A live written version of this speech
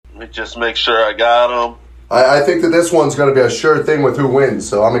Let me just make sure I got them. I think that this one's going to be a sure thing with who wins,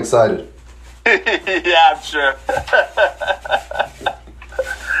 so I'm excited. Yeah, I'm sure.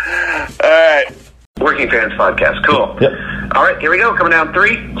 All right. Working Fans Podcast. Cool. Yep. All right, here we go. Coming down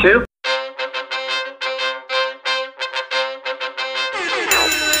 3, 2.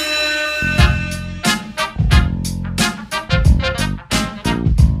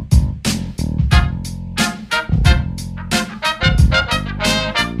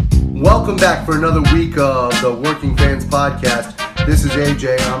 Welcome back for another week of the Working Fans Podcast. This is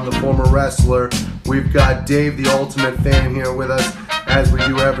AJ. I'm the former wrestler. We've got Dave, the ultimate fan, here with us. As we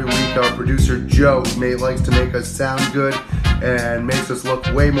do every week, our producer Joe likes to make us sound good and makes us look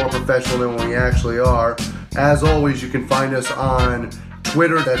way more professional than we actually are. As always, you can find us on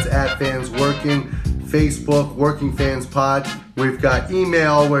Twitter, that's @FansWorking, Facebook, Working Fans Pod. We've got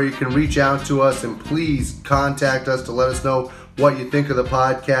email where you can reach out to us and please contact us to let us know what you think of the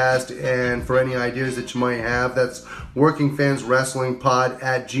podcast and for any ideas that you might have. That's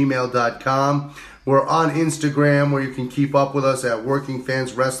workingfanswrestlingpod@gmail.com. We're on Instagram where you can keep up with us at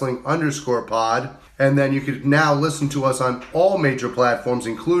workingfanswrestling_pod. And then you can now listen to us on all major platforms,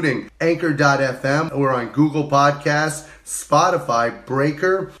 including Anchor.fm. We're on Google Podcasts, Spotify,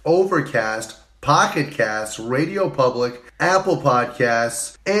 Breaker, Overcast, Pocket Casts, Radio Public, Apple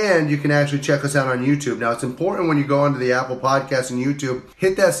Podcasts, and you can actually check us out on YouTube. Now, it's important when you go onto the Apple Podcasts and YouTube,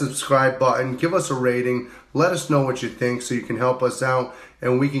 hit that subscribe button, give us a rating, let us know what you think so you can help us out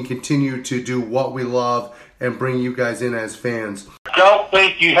and we can continue to do what we love and bring you guys in as fans. Don't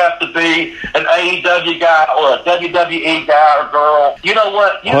think you have to be an AEW guy or a WWE guy or girl. You know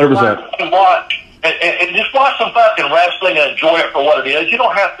what? You 100%. Watch and just watch some fucking wrestling and enjoy it for what it is. You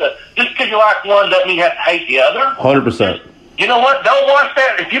don't have to, just because you like one doesn't mean you have to hate the other. 100%. You know what? Don't watch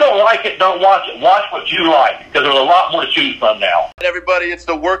that. If you don't like it, don't watch it. Watch what you like, because there's a lot more to choose from now. Everybody, it's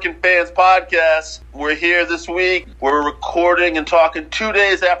the Working Fans Podcast. We're here this week. We're recording and talking 2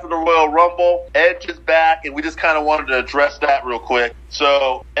 days after the Royal Rumble. Edge is back, and we just kind of wanted to address that real quick.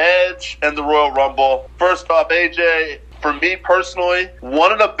 So, Edge and the Royal Rumble. First off, AJ, for me personally,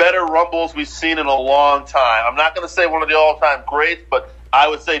 one of the better Rumbles we've seen in a long time. I'm not going to say one of the all-time greats, but I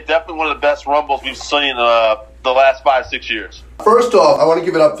would say definitely one of the best Rumbles we've seen the last 5-6 years. First off, I want to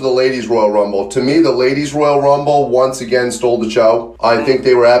give it up for the Ladies Royal Rumble. To me, the Ladies Royal Rumble once again stole the show. I think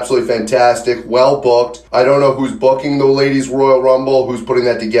they were absolutely fantastic, well booked. I don't know who's booking the Ladies Royal Rumble, who's putting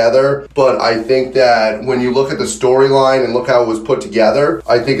that together, but I think that when you look at the storyline and look how it was put together,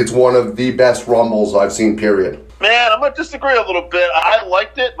 I think it's one of the best Rumbles I've seen, period. Man, I'm going to disagree a little bit. I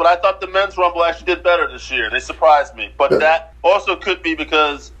liked it, but I thought the Men's Rumble actually did better this year. They surprised me. But that also could be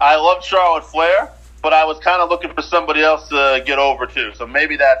because I love Charlotte Flair, but I was kind of looking for somebody else to get over too. So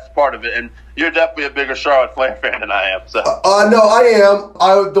maybe that's part of it. And you're definitely a bigger Charlotte Flair fan than I am. So no, I am.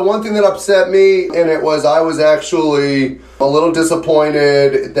 The one thing that upset me, and I was actually a little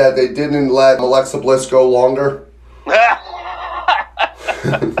disappointed that they didn't let Alexa Bliss go longer.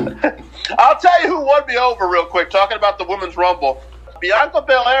 I'll tell you who won me over real quick, talking about the Women's Rumble. Bianca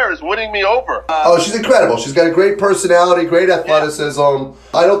Belair is winning me over. She's incredible. She's got a great personality, great athleticism. Yeah.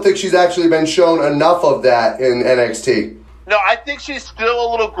 I don't think she's actually been shown enough of that in NXT. No, I think she's still a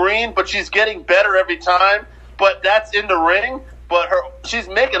little green, but she's getting better every time. But that's in the ring. But she's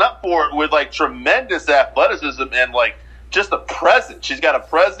making up for it with, like, tremendous athleticism and, like, just a presence. She's got a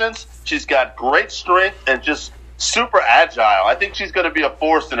presence. She's got great strength and just super agile. I think she's going to be a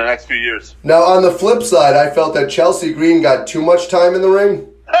force in the next few years. Now, on the flip side, I felt that Chelsea Green got too much time in the ring.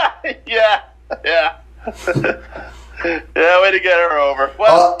 Yeah. Yeah, way to get her over.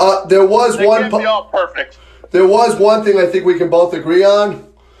 Well, there was one. Be all perfect. There was one thing I think we can both agree on.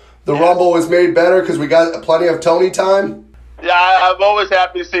 The Rumble was made better because we got plenty of Tony time. Yeah, I'm always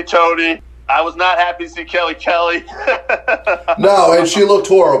happy to see Tony. I was not happy to see Kelly Kelly. No, and she looked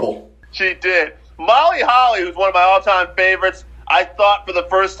horrible. She did. Molly Holly, who's one of my all-time favorites, I thought for the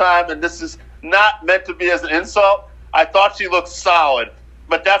first time, and this is not meant to be as an insult, I thought she looked solid.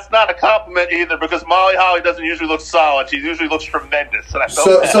 But that's not a compliment either, because Molly Holly doesn't usually look solid. She usually looks tremendous.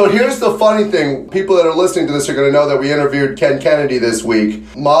 So here's the funny thing. People that are listening to this are going to know that we interviewed Ken Kennedy this week.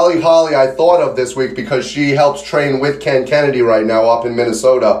 Molly Holly I thought of this week because she helps train with Ken Kennedy right now up in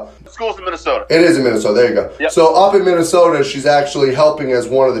Minnesota. School's in Minnesota. It is in Minnesota. There you go. Yep. So up in Minnesota, she's actually helping as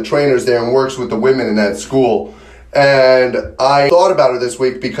one of the trainers there and works with the women in that school. And I thought about her this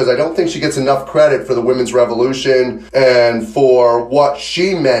week because I don't think she gets enough credit for the women's revolution and for what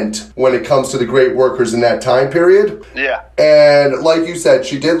she meant when it comes to the great workers in that time period. Yeah. And like you said,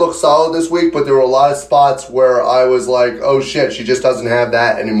 she did look solid this week, but there were a lot of spots where I was like, oh shit, she just doesn't have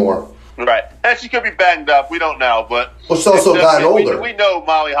that anymore. Right. And she could be banged up. We don't know, but Well, she's also gotten older. We know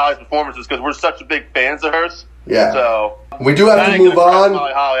Molly Holly's performances because we're such big fans of hers. Yeah. So We do have to move on.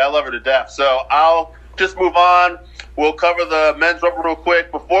 Molly Holly, I love her to death. So I'll just move on. We'll cover the men's rumble real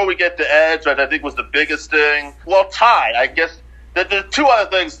quick before we get to Edge, which I think was the biggest thing. Well, Ty, I guess there's two other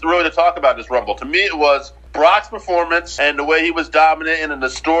things really to talk about in this rumble. To me, it was Brock's performance and the way he was dominating, and the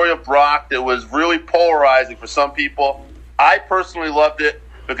story of Brock that was really polarizing for some people. I personally loved it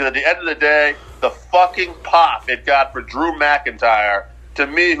because at the end of the day, the fucking pop it got for Drew McIntyre, to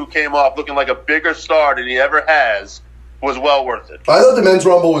me, who came off looking like a bigger star than he ever has, was well worth it. I thought the men's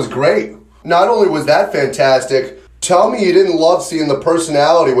rumble was great. Not only was that fantastic, tell me you didn't love seeing the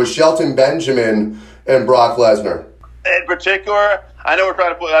personality with Shelton Benjamin and Brock Lesnar. In particular, I know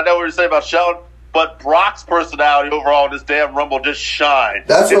what you're saying about Shelton, but Brock's personality overall in this damn Rumble just shined.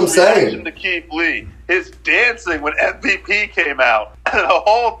 That's what I'm saying. His reaction to Keith Lee, his dancing when MVP came out, the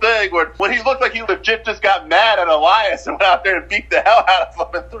whole thing when he looked like he legit just got mad at Elias and went out there and beat the hell out of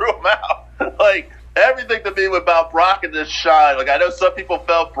him and threw him out. Like, everything to me about Brock and this shine. Like, I know some people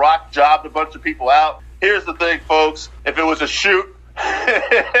felt Brock jobbed a bunch of people out. Here's the thing, folks. If it was a shoot,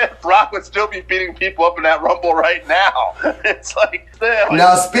 Brock would still be beating people up in that Rumble right now. It's like, damn.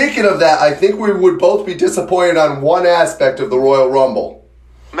 Now, speaking of that, I think we would both be disappointed on one aspect of the Royal Rumble.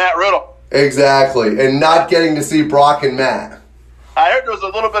 Matt Riddle. Exactly, and not getting to see Brock and Matt. I heard there was a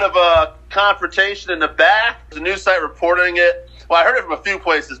little bit of a confrontation in the back. There's a news site reporting it. Well, I heard it from a few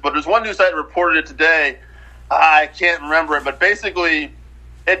places, but there's one news site that reported it today. I can't remember it, but basically,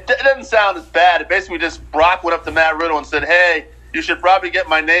 it doesn't sound as bad. It basically just Brock went up to Matt Riddle and said, hey, you should probably get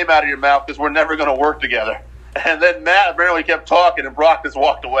my name out of your mouth because we're never going to work together. And then Matt apparently kept talking and Brock just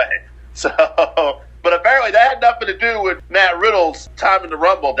walked away. So, but apparently that had nothing to do with Matt Riddle's time in the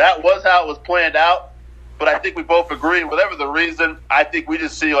Rumble. That was how it was planned out. But I think we both agree, whatever the reason, I think we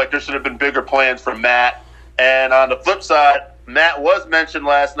just see like there should have been bigger plans for Matt. And on the flip side, Matt was mentioned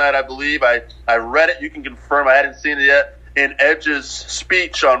last night, I believe. I read it. You can confirm. I hadn't seen it yet. In Edge's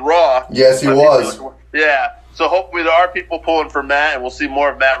speech on Raw. Yes, he was. Yeah. So hopefully there are people pulling for Matt, and we'll see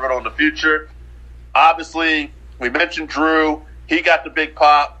more of Matt Riddle in the future. Obviously, we mentioned Drew. He got the big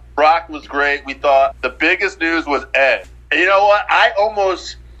pop. Brock was great. We thought the biggest news was Edge. And you know what? I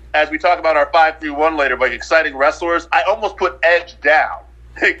almost, as we talk about our 5-3-1 later, like exciting wrestlers, I almost put Edge down.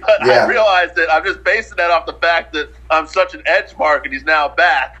 But I realized that I'm just basing that off the fact that I'm such an Edge mark and he's now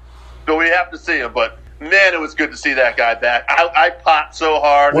back. So we have to see him. But man, it was good to see that guy back. I popped so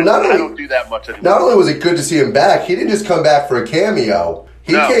hard. Well, I don't do that much anymore. Not only was it good to see him back, he didn't just come back for a cameo.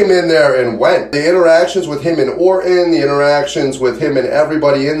 He came in there and went. The interactions with him and Orton, the interactions with him and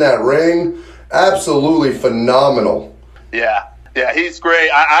everybody in that ring, absolutely phenomenal. Yeah, he's great.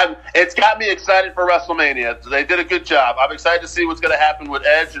 It's got me excited for WrestleMania. They did a good job. I'm excited to see what's going to happen with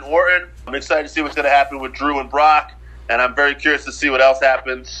Edge and Orton. I'm excited to see what's going to happen with Drew and Brock. And I'm very curious to see what else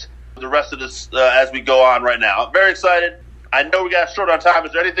happens the rest of this as we go on right now. I'm very excited. I know we got short on time.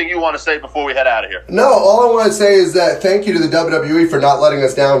 Is there anything you want to say before we head out of here? No, all I want to say is that thank you to the WWE for not letting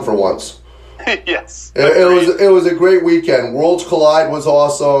us down for once. Yes. It was a great weekend. Worlds Collide was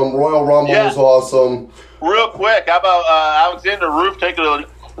awesome. Royal Rumble was awesome. Real quick, how about Alexander Wolf taking a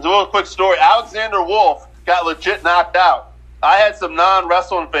little quick story. Alexander Wolf got legit knocked out. I had some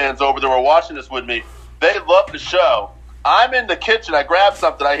non-wrestling fans over that were watching this with me. They loved the show. I'm in the kitchen. I grab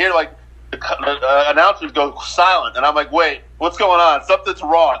something. I hear like the announcers go silent, and I'm like, "Wait, what's going on? Something's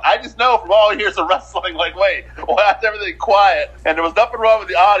wrong." I just know from all years of wrestling, like, "Wait, why is everything quiet?" And there was nothing wrong with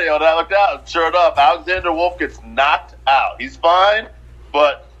the audio. And I looked out, and sure enough, Alexander Wolf gets knocked out. He's fine,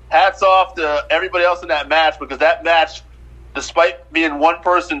 but hats off to everybody else in that match because that match, despite being one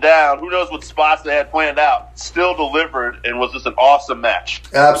person down, who knows what spots they had planned out, still delivered and was just an awesome match.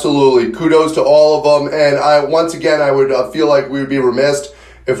 Absolutely. Kudos to all of them. And I would feel like we would be remiss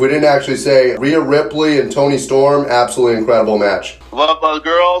if we didn't actually say Rhea Ripley and Toni Storm, absolutely incredible match. Love those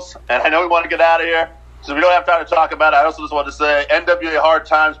girls. And I know we want to get out of here, so we don't have time to talk about it. I also just want to say NWA Hard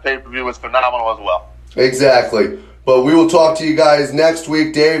Times pay-per-view was phenomenal as well. Exactly. But we will talk to you guys next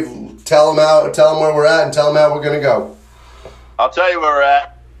week. Dave, tell them where we're at and tell them how we're going to go. I'll tell you where we're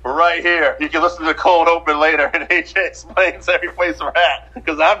at. We're right here. You can listen to the cold open later, and AJ explains every place we're at,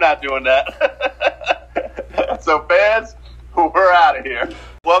 because I'm not doing that. So, fans, we're out of here.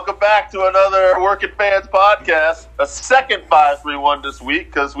 Welcome back to another Working Fans podcast, a second 5-3-1 this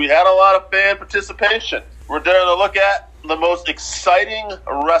week, because we had a lot of fan participation. We're there to look at the most exciting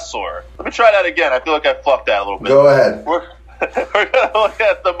wrestler. Let me try that again. I feel like I fucked that a little bit. Go ahead. We're going to look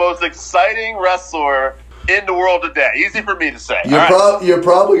at the most exciting wrestler in the world today. Easy for me to say. You're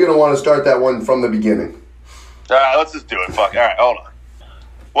probably going to want to start that one from the beginning. All right, let's just do it. Fuck. All right, hold on.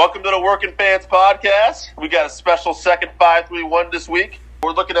 Welcome to the Working Fans Podcast. We got a special second 531 this week.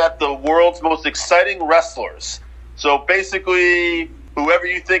 We're looking at the world's most exciting wrestlers. So basically, whoever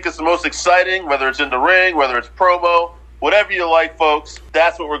you think is the most exciting, whether it's in the ring, whether it's promo, whatever you like, folks,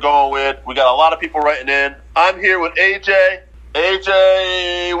 that's what we're going with. We got a lot of people writing in. I'm here with AJ.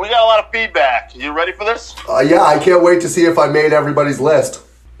 AJ, we got a lot of feedback. You ready for this? Yeah, I can't wait to see if I made everybody's list.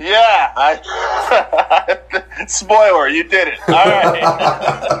 Yeah, spoiler, you did it. All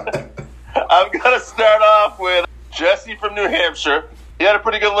right. I'm going to start off with Jesse from New Hampshire. He had a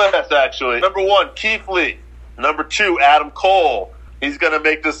pretty good list, actually. Number 1, Keith Lee. Number 2, Adam Cole. He's going to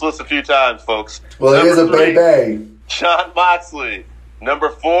make this list a few times, folks. Well, he is a baby. Jon Moxley. Number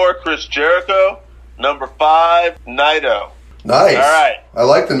 4, Chris Jericho. Number 5, Naito. Nice. All right. I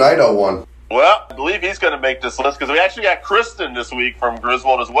like the Naito one. Well, I believe he's going to make this list because we actually got Kristen this week from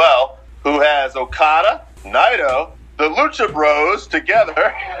Griswold as well, who has Okada, Naito, the Lucha Bros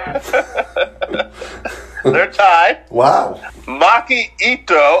together. They're tied. Wow. Maki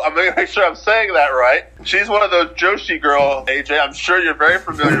Ito, I'm going to make sure I'm saying that right. She's one of those Joshi girls, AJ, I'm sure you're very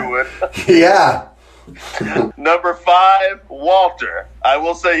familiar with. Yeah. Number 5, Walter. I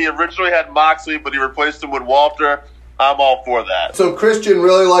will say he originally had Moxley, but he replaced him with Walter. I'm all for that. So Christian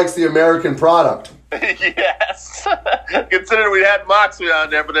really likes the American product. Yes. Considering we had Moxley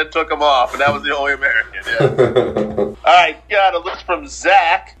on there, but then took him off, and that was the only American. Yeah. All right, got a list from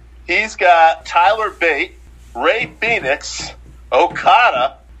Zach. He's got Tyler Bate, Ray Phoenix,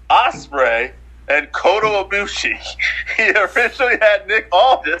 Okada, Ospreay, and Kota Ibushi. He originally had Nick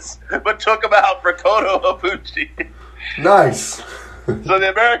Aldis, but took him out for Kota Ibushi. Nice. So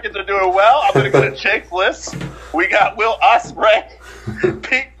the Americans are doing well. I'm going to go to Jake's list. We got Will Ospreay,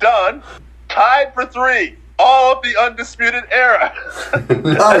 Pete Dunne, tied for 3. All of the Undisputed Era.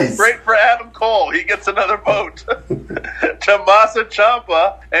 Nice. Great for Adam Cole. He gets another vote. Tommaso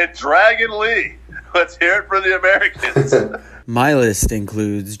Ciampa and Dragon Lee. Let's hear it for the Americans. My list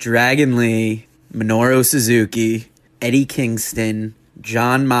includes Dragon Lee, Minoru Suzuki, Eddie Kingston,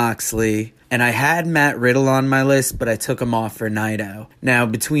 Jon Moxley, and I had Matt Riddle on my list, but I took him off for Naito. Now,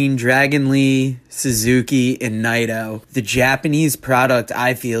 between Dragon Lee, Suzuki, and Naito, the Japanese product,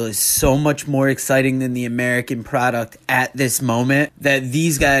 I feel, is so much more exciting than the American product at this moment that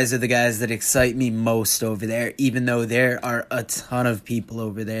these guys are the guys that excite me most over there, even though there are a ton of people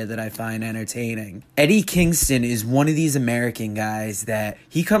over there that I find entertaining. Eddie Kingston is one of these American guys that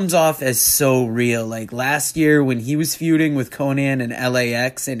he comes off as so real. Like last year when he was feuding with Conan and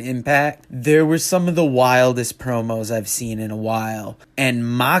LAX and Impact, there were some of the wildest promos I've seen in a while. And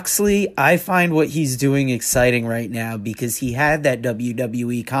Moxley, I find what he's doing exciting right now because he had that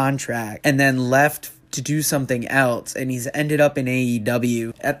WWE contract and then left to do something else, and he's ended up in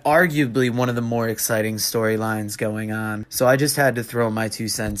AEW at arguably one of the more exciting storylines going on. So I just had to throw my 2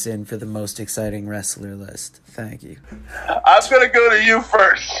 cents in for the most exciting wrestler list. Thank you. I'm going to go to you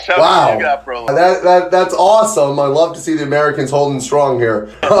first. Wow. You got, bro? That's awesome. I love to see the Americans holding strong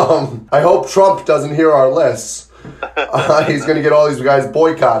here. I hope Trump doesn't hear our lists. He's going to get all these guys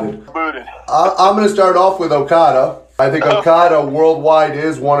boycotted. I'm going to start off with Okada. I think Okada worldwide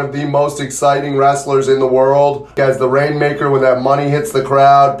is one of the most exciting wrestlers in the world. He has the Rainmaker when that money hits the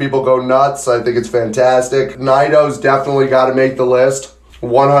crowd. People go nuts. I think it's fantastic. Naito's definitely got to make the list.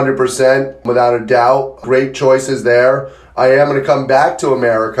 100%, without a doubt. Great choices there. I am going to come back to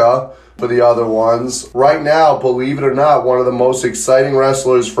America for the other ones. Right now, believe it or not, one of the most exciting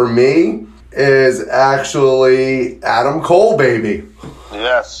wrestlers for me is actually Adam Cole, baby.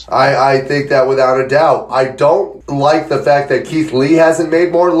 Yes. I think that without a doubt. I don't like the fact that Keith Lee hasn't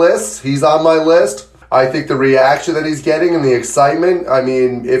made more lists. He's on my list. I think the reaction that he's getting and the excitement, I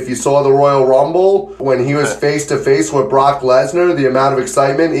mean, if you saw the Royal Rumble, when he was face-to-face with Brock Lesnar, the amount of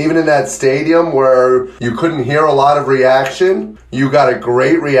excitement, even in that stadium where you couldn't hear a lot of reaction, you got a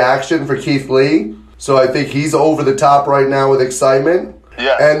great reaction for Keith Lee. So I think he's over the top right now with excitement.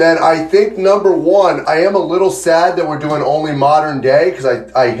 Yeah. And then I think number 1, I am a little sad that we're doing only modern day because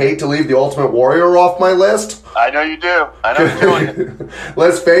I hate to leave the Ultimate Warrior off my list. I know you do. I know you're doing it.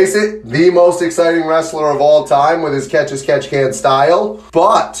 Let's face it, the most exciting wrestler of all time with his catch-as-catch-can style.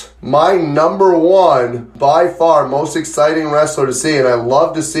 But my number 1, by far, most exciting wrestler to see, and I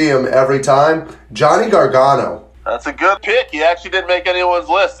love to see him every time, Johnny Gargano. That's a good pick. He actually didn't make anyone's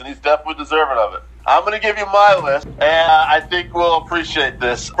list, and he's definitely deserving of it. I'm going to give you my list, and I think we'll appreciate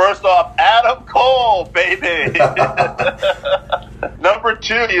this. First off, Adam Cole, baby. Number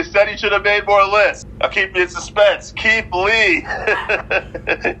 2, you said he should have made more lists. I'll keep you in suspense. Keith Lee.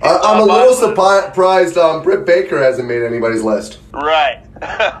 I'm a little surprised Britt Baker hasn't made anybody's list. Right.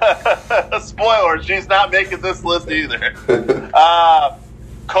 Spoiler, she's not making this list either.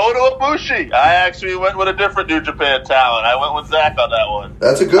 Kota Ibushi. I actually went with a different New Japan talent. I went with Zach on that one.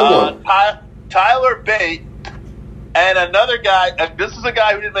 That's a good one. Tyler Bate and another guy. This is a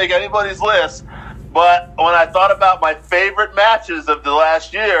guy who didn't make anybody's list, but when I thought about my favorite matches of the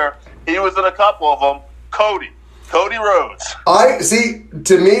last year, he was in a couple of them. Cody Rhodes.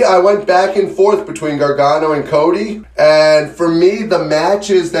 To me, I went back and forth between Gargano and Cody, and for me, the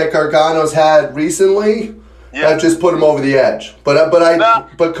matches that Gargano's had recently have just put him over the edge.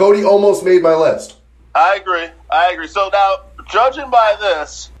 But Cody almost made my list. I agree. So now, judging by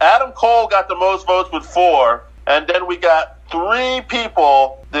this, Adam Cole got the most votes with 4, and then we got 3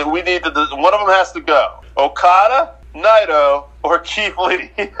 people that we need to. One of them has to go: Okada, Naito, or Keith Lee.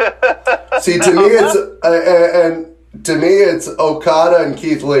 See, to me, it's Okada and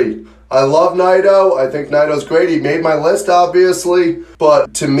Keith Lee. I love Naito. I think Naito's great. He made my list, obviously.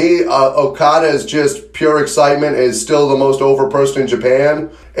 But to me, Okada is just pure excitement, is still the most over person in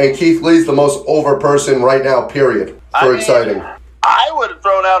Japan. And Keith Lee's the most over person right now, period, exciting. I would have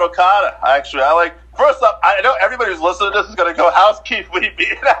thrown out Okada, actually. First up, I know everybody who's listening to this is going to go, how's Keith Lee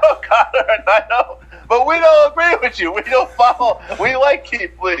beating out Okada and Naito? But we don't agree with you. We don't follow. We like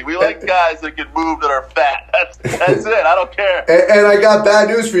Keith Lee. We like guys that can move that are fat. That's it. I don't care. And I got bad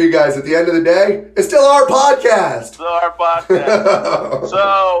news for you guys. At the end of the day, it's still our podcast.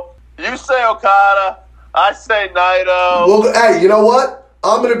 So you say Okada. I say Naito. Well, hey, you know what?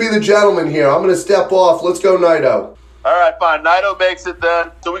 I'm going to be the gentleman here. I'm going to step off. Let's go Naito. All right, fine. Naito makes it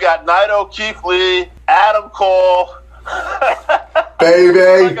then. So we got Naito, Keith Lee, Adam Cole. Baby.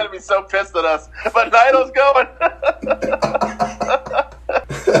 They're going to be so pissed at us. But Naito's going.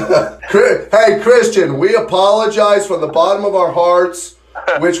 Hey, Christian, we apologize from the bottom of our hearts,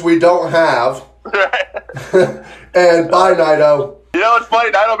 which we don't have. And bye, Naito. You know what's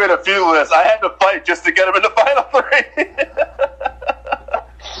funny? Naito made a few lists. I had to fight just to get him in the final 3.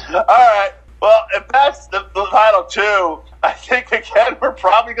 All right. Well, if that's the final 2, I think, again, we're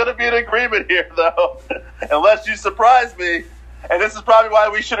probably going to be in agreement here, though. Unless you surprise me. And this is probably why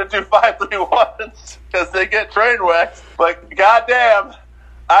we shouldn't do 5-3-1s, because they get train wrecked. But goddamn,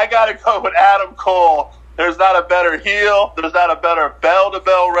 I got to go with Adam Cole. There's not a better heel. There's not a better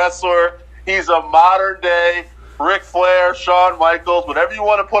bell-to-bell wrestler. He's a modern-day Ric Flair, Shawn Michaels, whatever you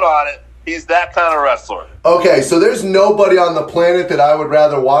want to put on it. He's that kind of wrestler. Okay, so there's nobody on the planet that I would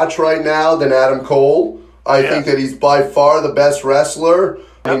rather watch right now than Adam Cole. I think that he's by far the best wrestler.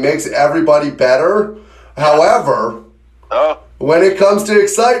 He makes everybody better. However, when it comes to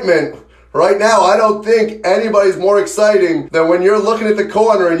excitement, right now I don't think anybody's more exciting than when you're looking at the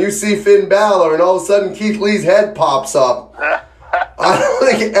corner and you see Finn Balor and all of a sudden Keith Lee's head pops up. I don't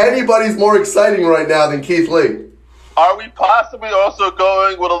think anybody's more exciting right now than Keith Lee. Are we possibly also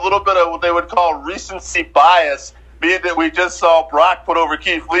going with a little bit of what they would call recency bias, being that we just saw Brock put over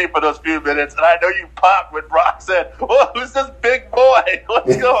Keith Lee for those few minutes, and I know you popped when Brock said, "Whoa, who's this big boy?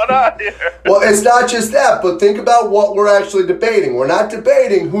 What's going on here?" Well, it's not just that, but think about what we're actually debating. We're not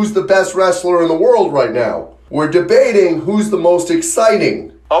debating who's the best wrestler in the world right now. We're debating who's the most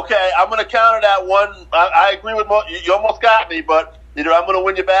exciting. Okay, I'm going to counter that one. I agree with you. Almost got me, but either I'm going to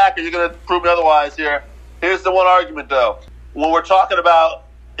win you back or you're going to prove me otherwise here. Here's the one argument, though. When we're talking about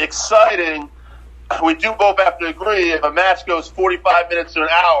exciting, we do both have to agree if a match goes 45 minutes to an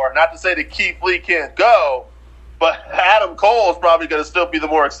hour, not to say that Keith Lee can't go, but Adam Cole is probably going to still be the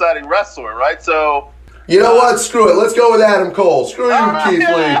more exciting wrestler, right? So, you know what? Screw it. Let's go with Adam Cole. Screw you, Keith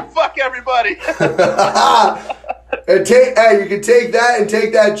Lee. Fuck everybody. And you can take that and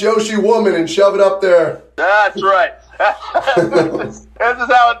take that Joshi woman and shove it up there. That's right. This is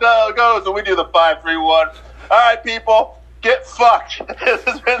how it goes when we do the 5-3-1. All right, people, get fucked. This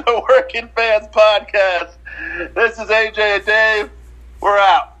has been the Working Fans Podcast. This is AJ and Dave. We're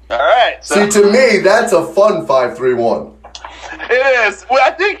out. All right. So. See, to me, that's a fun 5-3-1. It is. Well,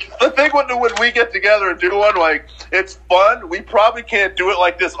 I think the thing when we get together and do one, like, it's fun. We probably can't do it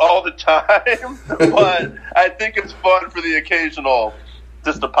like this all the time, but I think it's fun for the occasional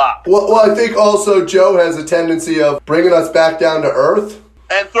just a pop. Well, I think also Joe has a tendency of bringing us back down to earth.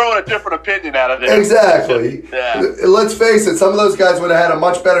 And throwing a different opinion out of it. Exactly. Yeah. Let's face it, some of those guys would have had a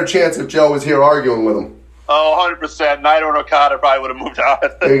much better chance if Joe was here arguing with them. Oh, 100%. Naito and Okada probably would have moved on.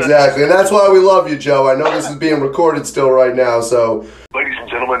 Exactly. And that's why we love you, Joe. I know this is being recorded still right now, so. Ladies and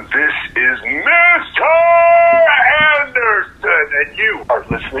gentlemen, this is Mr. Anderson, and you are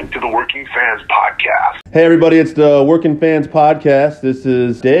listening to the Working Fans Podcast. Hey, everybody, it's the Working Fans Podcast. This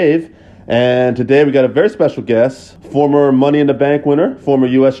is Dave. And today we got a very special guest, former Money in the Bank winner, former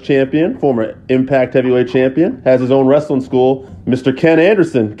U.S. champion, former Impact Heavyweight champion, has his own wrestling school, Mr. Ken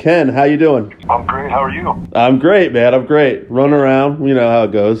Anderson. Ken, how you doing? I'm great. How are you? I'm great, man. I'm great. Running around, you know how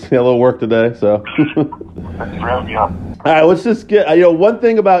it goes. Had a little work today, so. Thanks for having me on. All right, let's just get, one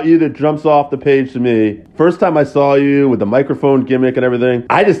thing about you that jumps off the page to me, first time I saw you with the microphone gimmick and everything,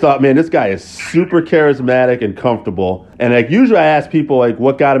 I just thought, man, this guy is super charismatic and comfortable. And like usually I ask people like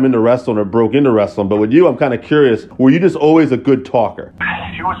what got him into wrestling or broke into wrestling, but with you, I'm kind of curious, were you just always a good talker?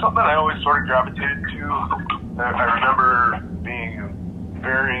 It was something I always sort of gravitated to. I remember being a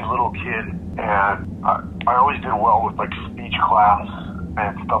very little kid, and I always did well with like speech class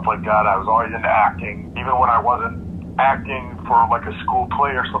and stuff like that. I was always into acting, even when I wasn't acting for like a school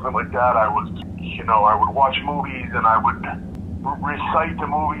play or something like that. I would watch movies and I would recite the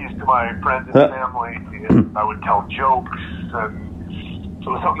movies to my friends and family, and I would tell jokes, and so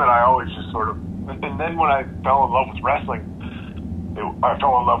it was something that I always just sort of. And then when I fell in love with wrestling, I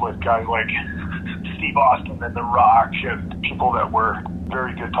fell in love with guys like Steve Austin and The Rock and people that were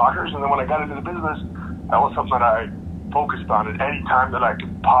very good talkers. And then when I got into the business, that was something that I focused on. And any time that I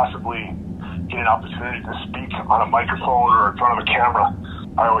could possibly get an opportunity to speak on a microphone or in front of a camera,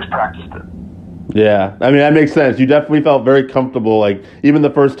 I always practiced it. Yeah, I mean, that makes sense. You definitely felt very comfortable. Like, even the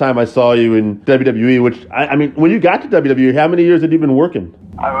first time I saw you in WWE, which, I mean, when you got to WWE, how many years had you been working?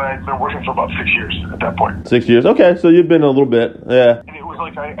 I've been working for about 6 years at that point. 6 years? Okay, so you've been a little bit, yeah. And it was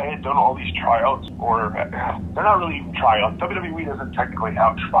like I had done all these tryouts, or they're not really even tryouts. WWE doesn't technically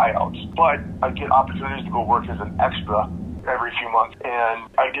have tryouts, but I get opportunities to go work as an extra every few months. And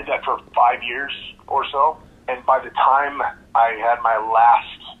I did that for 5 years or so. And by the time I had my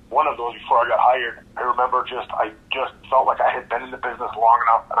last one of those before I got hired, I remember I just felt like I had been in the business long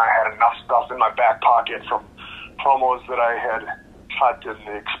enough, and I had enough stuff in my back pocket from promos that I had cut and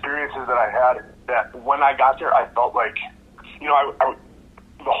the experiences that I had, that when I got there, I felt like, I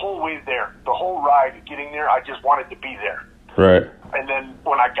the whole way there, the whole ride getting there, I just wanted to be there. Right. And then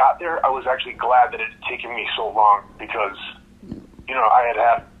when I got there, I was actually glad that it had taken me so long, because, I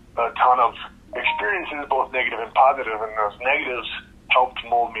had a ton of experiences, both negative and positive, and those negatives helped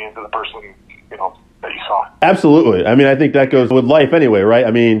mold me into the person, that you saw. Absolutely. I mean, I think that goes with life anyway, right?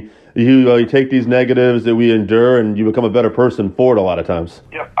 I mean, you take these negatives that we endure and you become a better person for it a lot of times.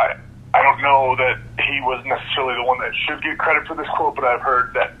 Yep. I don't know that he was necessarily the one that should get credit for this quote, but I've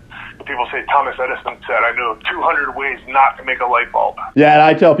heard that people say Thomas Edison said, I know 200 ways not to make a light bulb. Yeah, and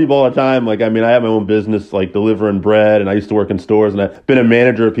I tell people all the time, like, I mean, I have my own business, like delivering bread, and I used to work in stores, and I've been a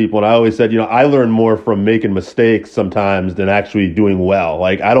manager of people, and I always said, I learn more from making mistakes sometimes than actually doing well.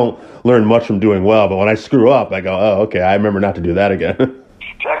 Like, I don't learn much from doing well, but when I screw up, I go, oh, okay, I remember not to do that again.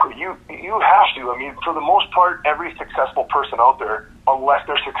 Exactly. You have to. I mean, for the most part, every successful person out there, unless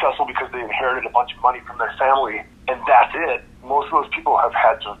they're successful because they inherited a bunch of money from their family, and that's it, most of those people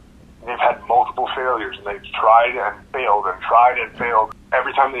they've had multiple failures, and they've tried and failed and tried and failed.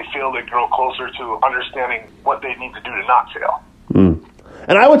 Every time they fail, they grow closer to understanding what they need to do to not fail. Mm.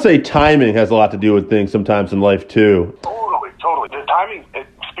 And I would say timing has a lot to do with things sometimes in life, too. Totally. The timing,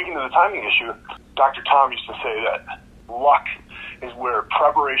 speaking of the timing issue, Dr. Tom used to say that luck is where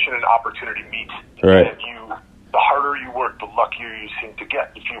preparation and opportunity meet. Right. And the harder you work, the luckier you seem to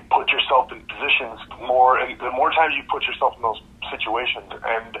get. If you put yourself in positions and the more times you put yourself in those situations,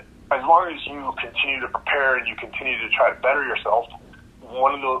 and as long as you continue to prepare and you continue to try to better yourself,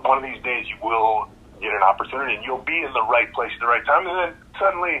 one of these days you will get an opportunity, and you'll be in the right place at the right time, and then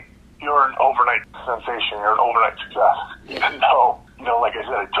suddenly you're an overnight sensation, you're an overnight success, even though, like I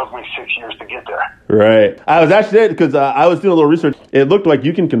said, it took me 6 years to get there. Right. I was actually, because I was doing a little research. It looked like,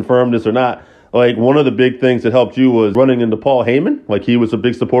 you can confirm this or not, like one of the big things that helped you was running into Paul Heyman. Like, he was a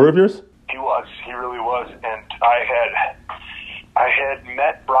big supporter of yours? He really was, and I had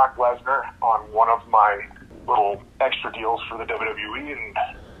met Brock Lesnar on one of my little extra deals for the WWE, and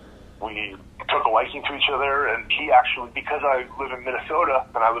we took a liking to each other, and he actually, because I live in Minnesota,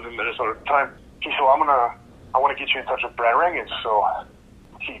 and I lived in Minnesota at the time, he said, I want to get you in touch with Brad Rangan. So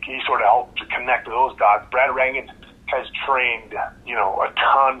he sort of helped to connect those dots. Brad Rangan has trained, a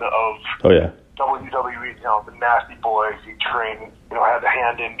ton of WWE, the Nasty Boys. He trained, had a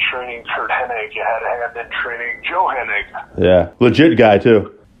hand in training Kurt Hennig. He had a hand in training Joe Hennig. Yeah, legit guy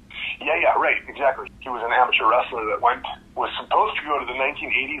too. Yeah, right, exactly. He was an amateur wrestler that was supposed to go to the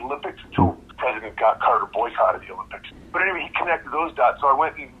 1980 Olympics until President Carter boycotted the Olympics. But anyway, he connected those dots. So I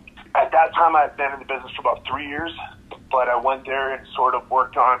went, and at that time I had been in the business for about 3 years, but I went there and sort of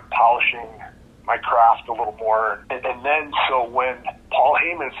worked on polishing my craft a little more. And then, so when Paul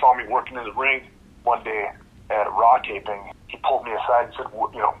Heyman saw me working in the ring one day at a Raw taping, he pulled me aside and said,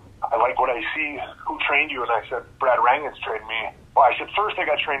 I like what I see. Who trained you? And I said, Brad Rangan's trained me. Well, I said, first I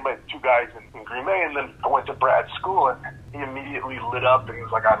got trained by 2 guys in Green Bay, and then I went to Brad's school, and he immediately lit up, and he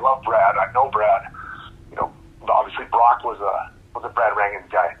was like, I love Brad. I know Brad. You know, obviously Brock was a Brad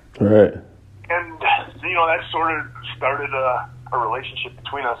Rangan guy. Right. And, you know, that sort of started a relationship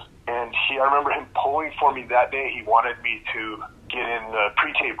between us. And I remember him pulling for me that day. He wanted me to get in the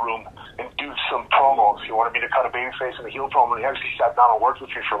pre-tape room and do some promos. He wanted me to cut a babyface and a heel promo. And he actually sat down and worked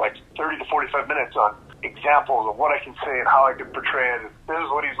with me for like 30 to 45 minutes on examples of what I can say and how I could portray it. This is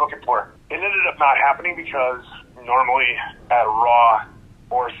what he's looking for. It ended up not happening because normally at Raw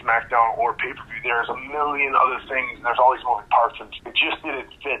or SmackDown or pay-per-view, there's a million other things. And there's all these moving parts, and it just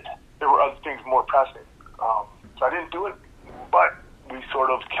didn't fit. There were other things more pressing. So I didn't do it, but we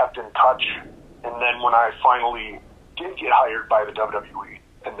sort of kept in touch. And then when I finally did get hired by the WWE,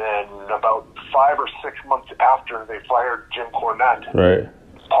 and then about 5 or 6 months after they fired Jim Cornette, Right.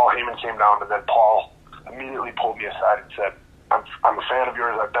 Paul Heyman came down, and then Paul immediately pulled me aside and said, I'm a fan of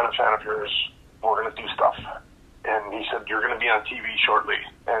yours, I've been a fan of yours, we're going to do stuff. And he said, you're going to be on TV shortly.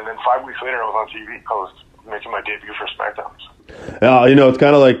 And then 5 weeks later, I was on TV. I was making my debut for SmackDown. You know, it's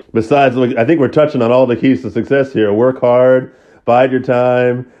kind of like, besides, like, I think we're touching on all the keys to success here. Work hard, bide your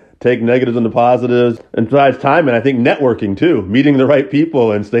time, take negatives into positives, and besides time, and I think networking too, meeting the right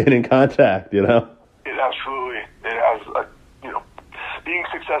people and staying in contact, you know? It absolutely, it has, you know, being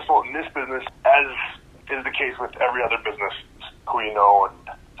successful in this business, as is the case with every other business, who you know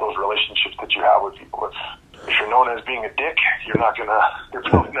and those relationships that you have with people. If you're known as being a dick, you're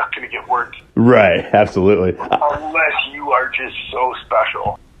probably not gonna get work. Right, absolutely. Unless you are just so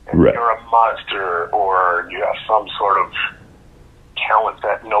special and Right. you're a monster or you have some sort of talent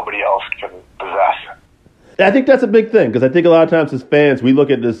that nobody else can possess. I think that's a big thing, because I think a lot of times as fans, we look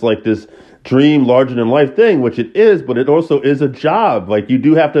at this like this dream, larger than life thing, which it is, but it also is a job. Like, you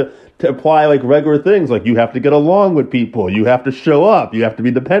do have to apply like regular things, like you have to get along with people, you have to show up, you have to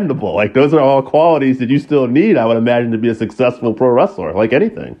be dependable. Like, those are all qualities that you still need, I would imagine, to be a successful pro wrestler, like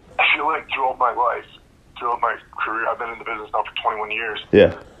anything. I feel like throughout my life, throughout my career, I've been in the business now for 21 years.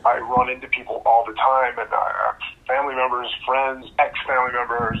 Yeah. I run into people all the time, and family members, friends, ex-family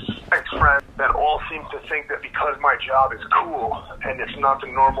members, ex-friends, that all seem to think that because my job is cool and it's not the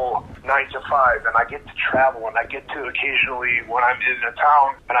normal 9 to 5, and I get to travel, and I get to occasionally, when I'm in a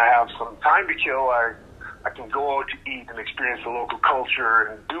town and I have some time to kill, I can go out to eat and experience the local culture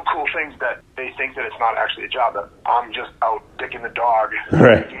and do cool things that they think that it's not actually a job, that I'm just out dicking the dog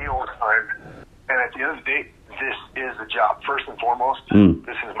Right. all the time. And at the end of the day, this is a job. First and foremost,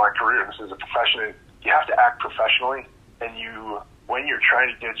 This is my career. This is a profession. You have to act professionally, and when you're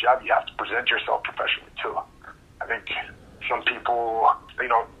trying to get a job, you have to present yourself professionally too. I think some people, you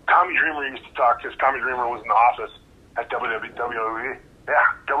know, Tommy Dreamer used to talk, because Tommy Dreamer was in the office at WWE. Yeah,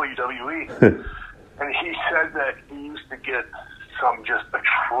 WWE. And he said that he used to get some just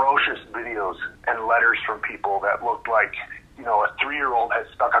atrocious videos and letters from people that looked like, you know, a 3-year-old had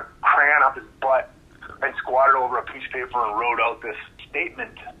stuck a crayon up his butt and squatted over a piece of paper and wrote out this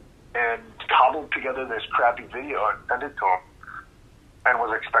statement and cobbled together this crappy video and sent it to him, and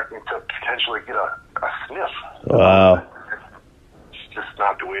was expecting to potentially get a sniff. Wow. It's just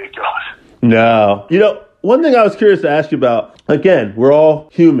not the way it goes. No. You know, one thing I was curious to ask you about, again, we're all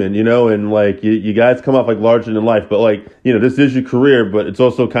human, you know, and like you guys come off like larger than life, but like, you know, this is your career, but it's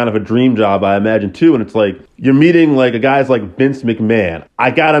also kind of a dream job, I imagine, too. And it's like you're meeting like a guy's like Vince McMahon.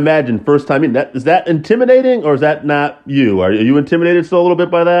 I got to imagine first time in that, is that intimidating, or is that not you? Are you intimidated still a little bit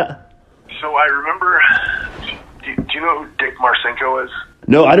by that? So I remember, do you know who Dick Marcinko is?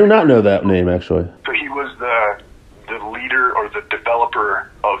 No, I do not know that name, actually. So he was the leader or the developer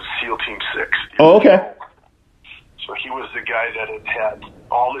of SEAL Team 6. Oh, okay. So he was the guy that had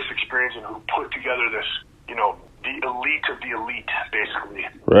all this experience and who put together this, you know, the elite of the elite, basically.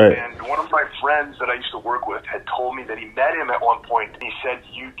 Right. And one of my friends that I used to work with had told me that he met him at one point. He said,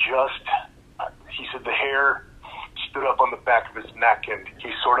 he said the hair stood up on the back of his neck, and he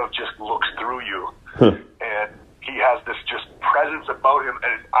sort of just looks through you. And he has this just presence about him.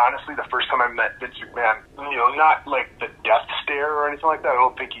 And honestly, the first time I met Vince McMahon, you know, not like the death stare or anything like that. I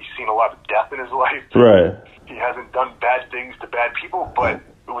don't think he's seen a lot of death in his life. Right. He hasn't done bad things to bad people, but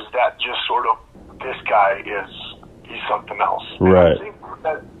it was that just sort of, this guy he's something else. Right. And I think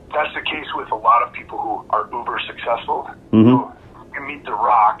that's the case with a lot of people who are uber successful. Mm-hmm. You meet The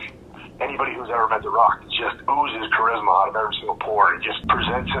Rock. Anybody who's ever met The Rock just oozes charisma out of every single pore. He just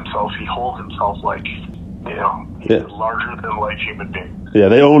presents himself. He holds himself like larger than life human beings. Yeah,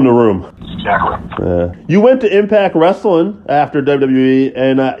 they own the room. Exactly. You went to Impact Wrestling after WWE,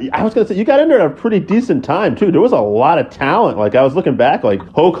 and I was going to say, you got in there at a pretty decent time, too. There was a lot of talent. Like, I was looking back, like,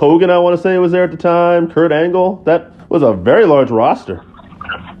 Hulk Hogan, I want to say, was there at the time, Kurt Angle. That was a very large roster.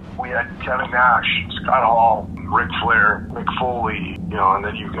 We had Kevin Nash, Scott Hall, Ric Flair, Mick Foley, and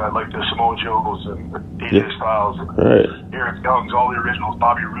then you've got, like, the Samoa Joes and AJ Styles and Eric Young's, all the originals,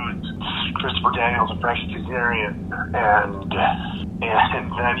 Bobby Roode, Christopher Daniels, and Frankie Kazarian, and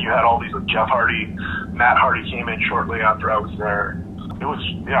then you had all these, like, Jeff Hardy. Matt Hardy came in shortly after I was there. It was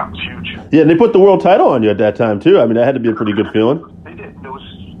huge. Yeah, and they put the world title on you at that time, too. I mean, that had to be a pretty good feeling. They did.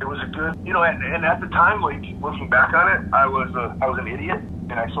 It was a good, and at the time, like, looking back on it, I was an idiot,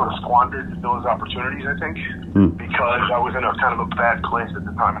 and I sort of squandered those opportunities, I think, because I was in a kind of a bad place at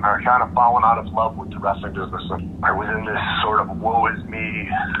the time, and I kind of fallen out of love with the wrestling business. And I was in this sort of woe is me.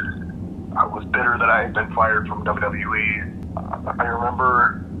 I was bitter that I had been fired from WWE. I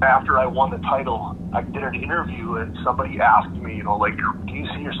remember after I won the title, I did an interview and somebody asked me, like,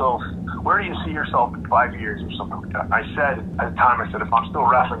 where do you see yourself in 5 years or something like that? I said, at the time, if I'm still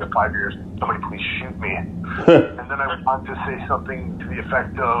wrestling in 5 years, somebody please shoot me. And then I went on to say something to the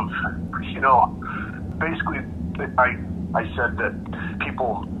effect of, basically, I said that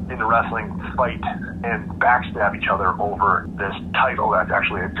people in the wrestling fight and backstab each other over this title that's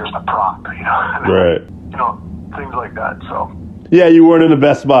actually just a prop, Right. Things like that, so. Yeah, you weren't in the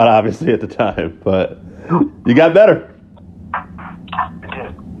best spot, obviously, at the time, but you got better. I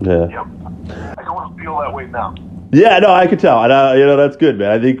did. Yeah. Yep. I don't feel that way now. Yeah, no, I could tell. And, that's good, man.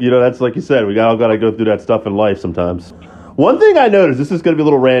 I think, that's like you said, we all got to go through that stuff in life sometimes. One thing I noticed, this is going to be a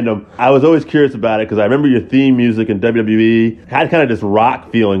little random, I was always curious about it because I remember your theme music in WWE had kind of this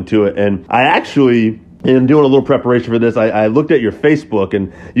rock feeling to it. And I actually, in doing a little preparation for this, I looked at your Facebook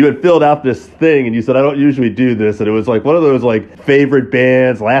and you had filled out this thing and you said, I don't usually do this. And it was like one of those like favorite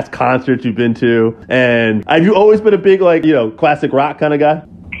bands, last concerts you've been to. And have you always been a big like, classic rock kind of guy?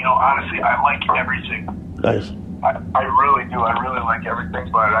 Honestly, I like everything. Nice. I really do. I really like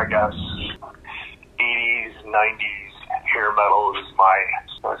everything, but I guess 80s, 90s, hair metal is my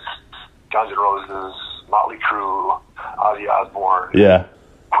Guns N' Roses, Motley Crue, Ozzy Osbourne,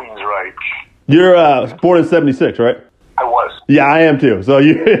 Queensryche. You're born in 76, right? I was. Yeah, I am too. So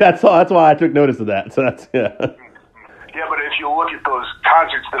that's why I took notice of that. So that's Yeah, but if you look at those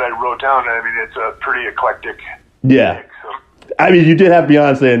concerts that I wrote down, I mean, it's a pretty eclectic. Yeah. Mix, so. I mean, you did have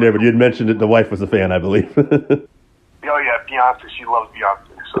Beyonce in there, but you had mentioned that the wife was a fan, I believe. Oh yeah, Beyonce. She loves Beyonce.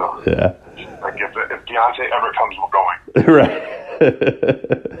 So yeah. Like if Beyonce ever comes, we're going. Right.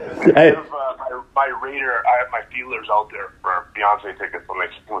 Hey. My radar, I have my feelers out there for Beyonce tickets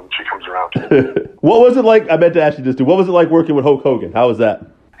when she comes around. What was it like? I meant to ask you this too. What was it like working with Hulk Hogan? How was that?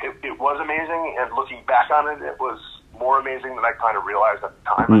 It was amazing, and looking back on it, it was more amazing than I kind of realized at the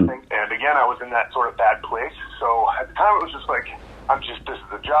time, I think. And again, I was in that sort of bad place. So at the time, it was just like, this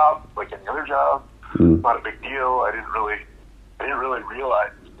is a job, like any other job. Not a big deal. I didn't really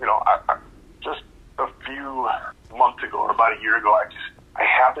realize, just a few months ago, or about a year ago,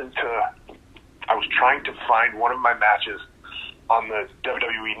 I was trying to find one of my matches on the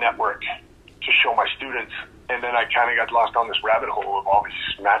WWE network to show my students, and then I kind of got lost on this rabbit hole of all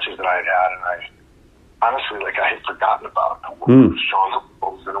these matches that I had had, and I honestly, I had forgotten about Shawn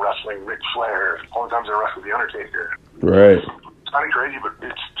Michaels and wrestling Ric Flair, all the times I wrestled The Undertaker. Right. It's kind of crazy, but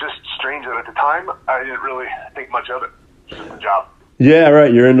it's just strange that at the time, I didn't really think much of it. It's just a job. Yeah,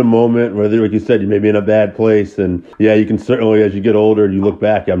 right. You're in the moment, whether, like you said, you may be in a bad place. And yeah, you can certainly, as you get older and you look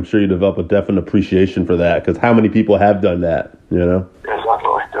back, I'm sure you develop a definite appreciation for that, because how many people have done that, Yeah,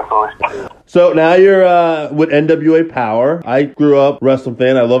 definitely. So now you're with NWA Power. I grew up wrestling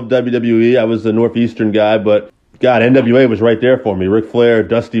fan. I loved WWE. I was a Northeastern guy, but God, NWA was right there for me. Ric Flair,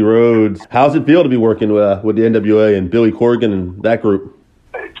 Dusty Rhodes. How's it feel to be working with the NWA and Billy Corgan and that group?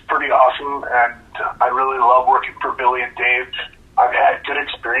 It's pretty awesome, and I really love working for Billy and Dave. I've had good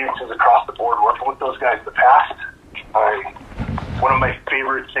experiences across the board working with those guys in the past. One of my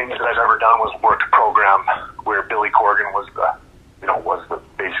favorite things that I've ever done was work a program where Billy Corgan was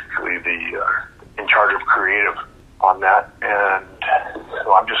basically in charge of creative on that, and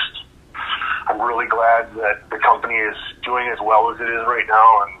so I'm really glad that the company is doing as well as it is right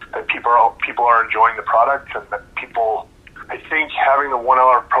now, and that people are enjoying the product, and that people, I think having the 1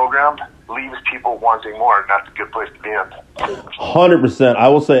 hour program leaves people wanting more, and that's a good place to be in. 100%. I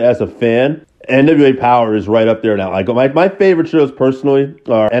will say, as a fan, NWA Power is right up there now. Like my favorite shows personally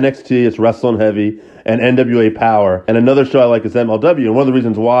are NXT, it's Wrestling Heavy, and NWA Power. And another show I like is MLW. And one of the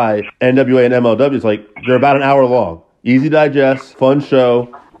reasons why NWA and MLW is they're about an hour long. Easy digest, fun show.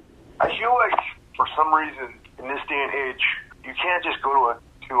 I feel like for some reason, in this day and age, you can't just go to a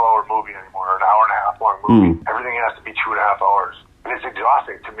 2-hour movie anymore, or an hour and a half long movie. Everything has to be 2.5 hours. And it's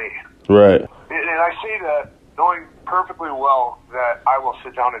exhausting to me. Right. And I say that knowing perfectly well that I will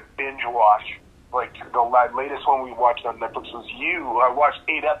sit down and binge watch. Like, the latest one we watched on Netflix was You. I watched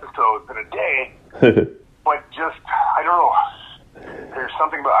 8 episodes in a day. But just, I don't know. There's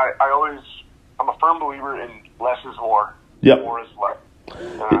something about, I'm a firm believer in less is more. Yep. More is less.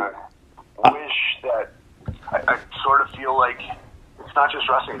 Wish that, I sort of feel like it's not just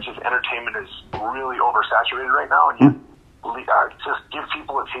wrestling, it's just entertainment is really oversaturated right now. And just give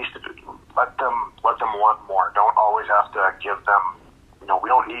people a taste of it. Let them want more. Don't always have to give them, we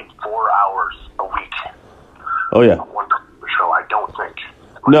don't need 4 hours a week. Oh, yeah. One show, I don't think.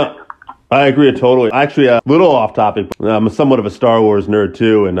 No, I agree totally. Actually, a little off topic. I'm somewhat of a Star Wars nerd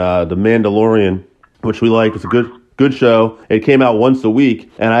too, and The Mandalorian, which we like, it's a good show. It came out once a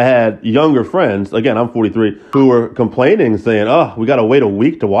week, and I had younger friends, again, I'm 43, who were complaining, saying, "Oh, we got to wait a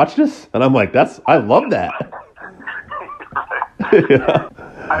week to watch this?" And I'm like, I love that. Yeah.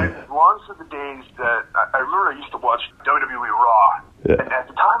 I long for the days that I remember I used to watch WWE Raw, and at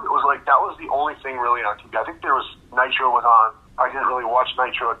the time it was like that was the only thing really on TV. I think there was Nitro was on. I didn't really watch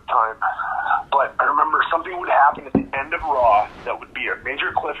Nitro at the time, but I remember something would happen at the end of Raw that would be a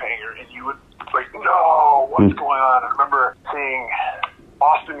major cliffhanger, and you would like, no, what's going on? I remember seeing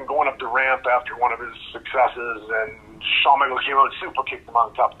Austin going up the ramp after one of his successes, and Shawn Michaels came out and super kicked him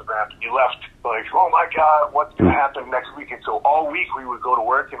on top of the ramp, and you left like, oh my God, what's going to happen next week? And so all week we would go to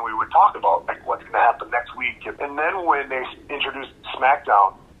work and we would talk about like what's going to happen next week. And then when they introduced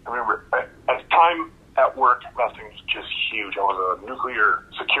SmackDown, I remember at the time at work, wrestling was just huge. I was a nuclear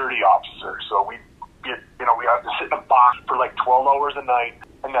security officer, so we had to sit in a box for like 12 hours a night,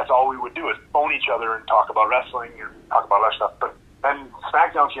 and that's all we would do is phone each other and talk about wrestling and talk about that stuff. But then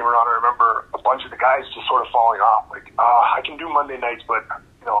SmackDown came around, I remember a bunch of the guys just sort of falling off. Like, I can do Monday nights, but,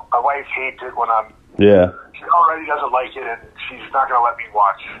 my wife hates it when she already doesn't like it, and she's not going to let me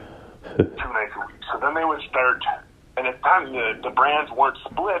watch 2 nights a week. So then they would start, and at the time the brands weren't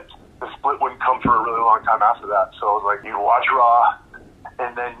split. The split wouldn't come for a really long time after that. So it was like, you'd watch Raw,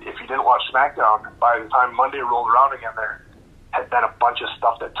 and then if you didn't watch SmackDown, by the time Monday rolled around again, there had been a bunch of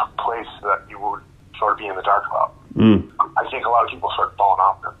stuff that took place that you would sort of be in the dark about. I think a lot of people started falling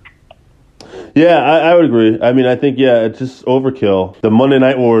off then. Yeah, I would agree. I mean, I think, it's just overkill. The Monday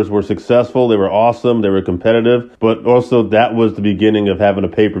Night Wars were successful. They were awesome. They were competitive. But also that was the beginning of having a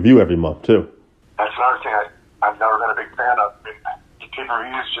pay-per-view every month, too. That's another thing I've never been a big fan of. I mean, the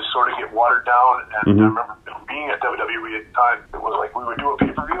pay-per-views just sort of get watered down. And I remember being at WWE at the time, it was like we would do a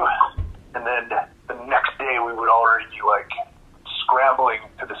pay-per-view, and then the next day we would already be like scrambling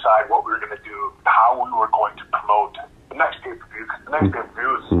to decide what we were going to do, how we were going to promote the next pay-per-view. Because the next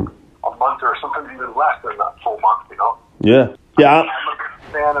pay-per-view is a month or sometimes even less than a full month, Yeah. Yeah. I'm a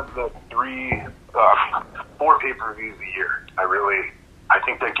big fan of the 4 pay-per-views a year. I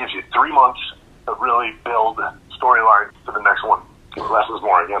think that gives you 3 months to really build storylines for the next one. Less is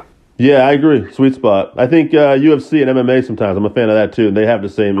more again. Yeah, I agree. Sweet spot. I think UFC and MMA sometimes, I'm a fan of that too. They have the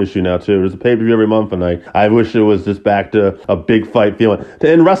same issue now too. There's a pay-per-view every month, and I wish it was just back to a big fight feeling.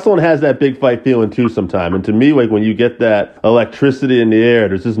 And wrestling has that big fight feeling too sometimes. And to me, like when you get that electricity in the air,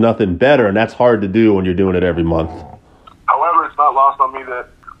 there's just nothing better, and that's hard to do when you're doing it every month. However, it's not lost on me that,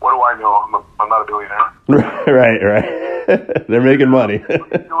 what do I know? I'm not a billionaire. Right. They're making money.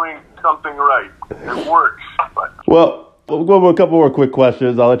 Doing something right. It works. But. Well, we'll go over a couple more quick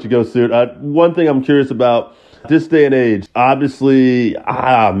questions. I'll let you go, Suit. One thing I'm curious about, this day and age, obviously,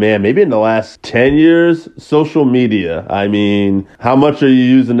 maybe in the last 10 years, social media. I mean, how much are you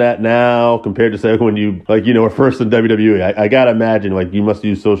using that now compared to, say, when you, were first in WWE? I got to imagine, you must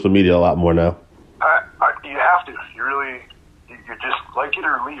use social media a lot more now. You have to. You just like it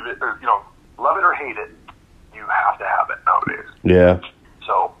or leave it, or, love it or hate it. You have to have it nowadays. Yeah.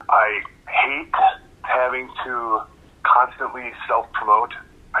 So I hate having to constantly self-promote.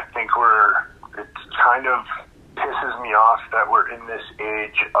 I think it kind of pisses me off that we're in this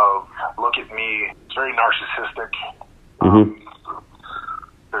age of look at me. It's very narcissistic.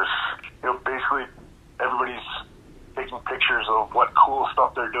 There's, basically everybody's taking pictures of what cool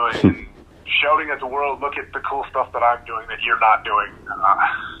stuff they're doing and shouting at the world, look at the cool stuff that I'm doing that you're not doing.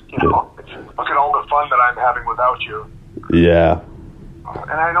 Look at all the fun that I'm having without you. Yeah.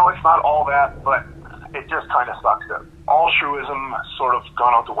 And I know it's not all that, but it just kind of sucks that altruism sort of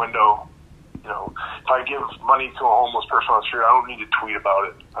gone out the window. If I give money to a homeless person on the street, I don't need to tweet about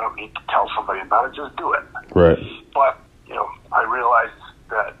it. I don't need to tell somebody about it. Just do it. Right. But, I realize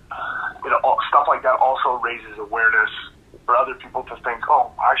that stuff like that also raises awareness for other people to think,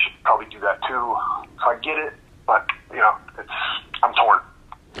 oh, I should probably do that too. So I get it, but, I'm torn.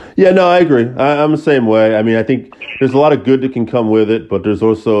 Yeah, no, I agree. I'm the same way. I mean, I think there's a lot of good that can come with it, but there's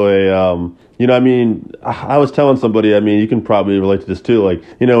also I was telling somebody, you can probably relate to this too. Like,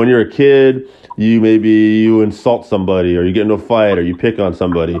 when you're a kid, you insult somebody or you get into a fight or you pick on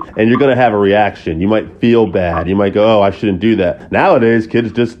somebody and you're going to have a reaction. You might feel bad. You might go, oh, I shouldn't do that. Nowadays,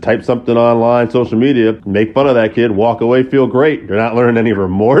 kids just type something online, social media, make fun of that kid, walk away, feel great. They're not learning any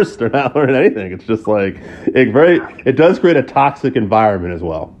remorse. They're not learning anything. It's just like, it does create a toxic environment as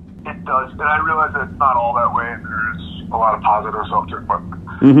well. It does. And I realize that it's not all that way. There's a lot of positives out there, but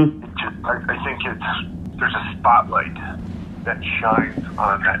I think there's a spotlight that shines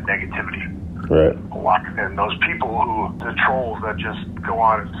on that negativity. Right. A lot. And those people the trolls that just go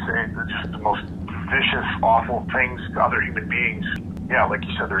on and say just the most vicious, awful things to other human beings. Yeah, like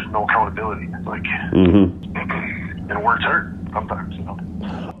you said, there's no accountability. Like, and words hurt sometimes,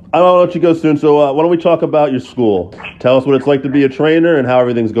 I don't want to let you go soon, so why don't we talk about your school? Tell us what it's like to be a trainer and how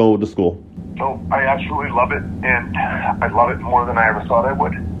everything's going with the school. So I absolutely love it, and I love it more than I ever thought I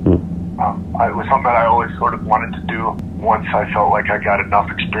would. It was something that I always sort of wanted to do once I felt like I got enough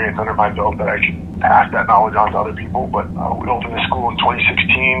experience under my belt that I could pass that knowledge on to other people. But we opened the school in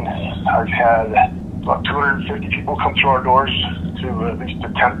 2016. I've had about 250 people come through our doors to at least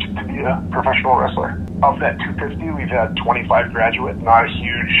attempt to be a professional wrestler. Of that 250, we've had 25 graduate, not a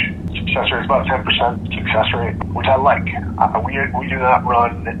huge success rate. It's about 10% success rate, which I like. We do not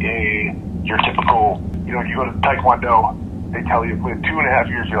run your typical, you go to Taekwondo, they tell you within 2.5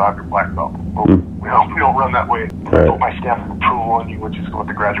 years you'll have your black belt. Well, we don't run that way. I put my stamp of approval on you, which is what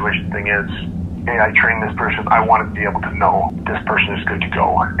the graduation thing is. Hey, I trained this person. I want to be able to know this person is good to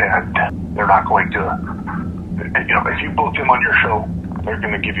go, and they're not going to, if you book them on your show, they're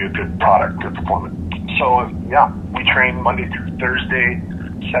going to give you a good product, good performance. So, yeah, we train Monday through Thursday,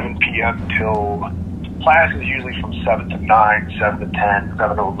 7 p.m. till class is usually from 7 to 9, 7 to 10,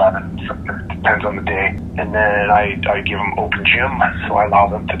 7 to 11, depends on the day. And then I give them open gym, so I allow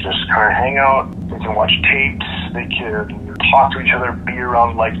them to just kind of hang out. They can watch tapes, they can talk to each other, be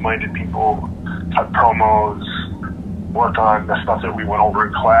around like-minded people, cut promos, work on the stuff that we went over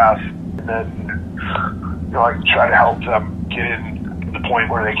in class. And then, I can try to help them get in to the point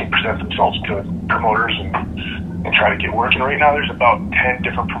where they can present themselves to promoters and try to get working. Right now, there's about 10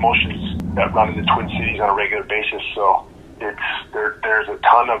 different promotions that run in the Twin Cities on a regular basis. So there's a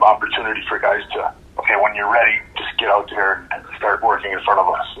ton of opportunity for guys to, okay, when you're ready, just get out there and start working in front of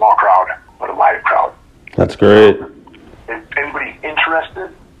a small crowd, but a live crowd. That's great. If anybody's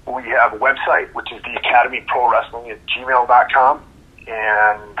interested, we have a website, which is the academyprowrestling@gmail.com,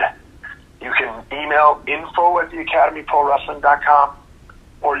 and you can email info@theacademyprowrestling.com,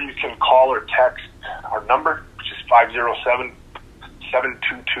 or you can call or text our number, which is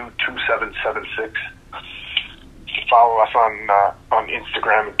 507-722-2776. You can follow us on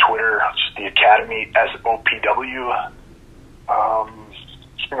Instagram and Twitter, just the Academy SOPW.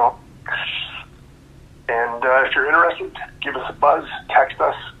 And if you're interested, give us a buzz, text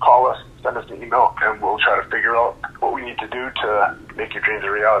us, call us, send us an email, and we'll try to figure out what we need to do to make your dreams a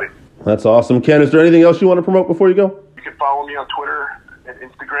reality. That's awesome. Ken, is there anything else you want to promote before you go? You can follow me on Twitter and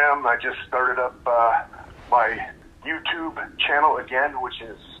Instagram. I just started up my YouTube channel again, which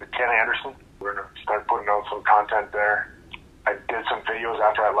is Ken Anderson. We're going to start putting out some content there. I did some videos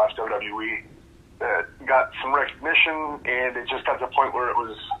after I left WWE that got some recognition, and it just got to the point where it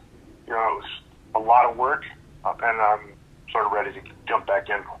was a lot of work, and I'm sort of ready to jump back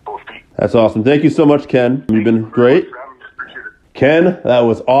in with both feet. That's awesome. Thank you so much, Ken. You've been great. Ken, that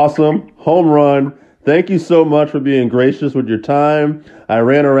was awesome. Home run. Thank you so much for being gracious with your time. I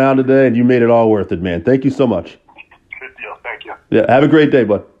ran around today, and you made it all worth it, man. Thank you so much. Good deal. Thank you. Yeah, have a great day,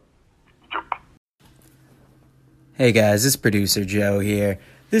 bud. Hey guys, it's producer Joe here.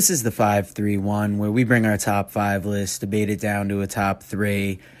 This is the 531, where we bring our top 5 list, debate it down to a top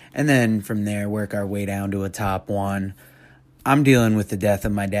 3, and then from there work our way down to a top 1. I'm dealing with the death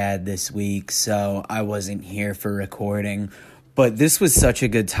of my dad this week, so I wasn't here for recording. But this was such a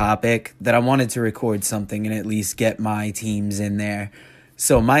good topic that I wanted to record something and at least get my teams in there.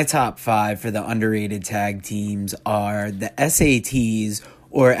 So my top 5 for the underrated tag teams are the SATs,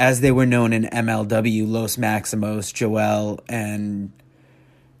 or as they were known in MLW, Los Maximos, Joel, and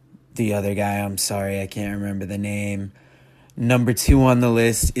the other guy, I'm sorry, I can't remember the name. Number 2 on the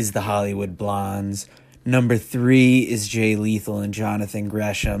list is the Hollywood Blondes. Number 3 is Jay Lethal and Jonathan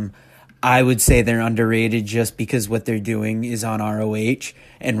Gresham. I would say they're underrated just because what they're doing is on ROH,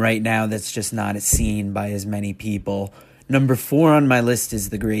 and right now that's just not seen by as many people. Number 4 on my list is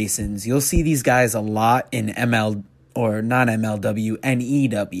the Graysons. You'll see these guys a lot in or not MLW,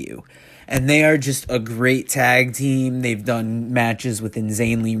 NEW. And they are just a great tag team. They've done matches with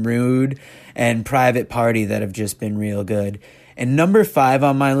Insanely Rude and Private Party that have just been real good. And number 5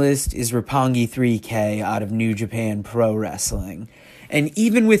 on my list is Roppongi 3K out of New Japan Pro Wrestling. And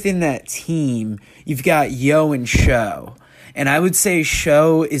even within that team, you've got Yo and Sho. And I would say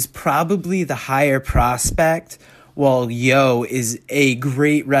Sho is probably the higher prospect, while Yo is a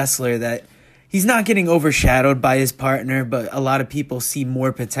great wrestler that he's not getting overshadowed by his partner, but a lot of people see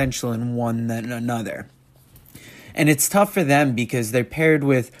more potential in one than another. And it's tough for them because they're paired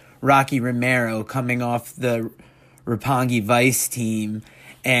with Rocky Romero coming off the Roppongi Vice team,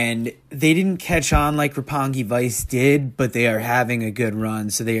 and they didn't catch on like Roppongi Vice did, but they are having a good run,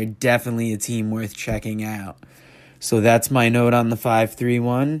 so they are definitely a team worth checking out. So that's my note on the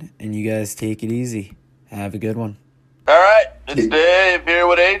 5-3-1, and you guys take it easy. Have a good one. All right, it's Dave here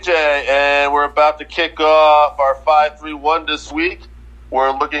with AJ, and we're about to kick off our 5-3-1 this week.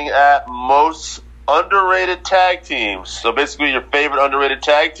 We're looking at most underrated tag teams. So basically your favorite underrated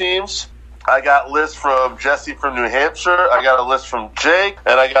tag teams. I got lists from Jesse from New Hampshire. I got a list from Jake,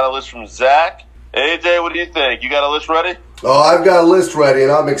 and I got a list from Zach. AJ, what do you think? You got a list ready? Oh, I've got a list ready,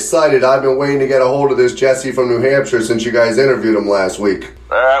 and I'm excited. I've been waiting to get a hold of this Jesse from New Hampshire since you guys interviewed him last week.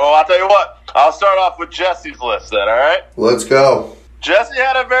 All right, well, I'll tell you what. I'll start off with Jesse's list then, all right? Let's go. Jesse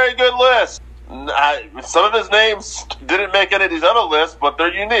had a very good list. Some of his names didn't make any of these other lists, but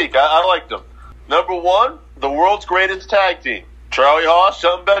they're unique. I liked them. Number 1, the world's greatest tag team. Charlie Haas,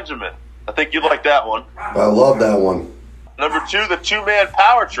 Shelton Benjamin. I think you'd like that one. I love that one. Number 2, the 2-man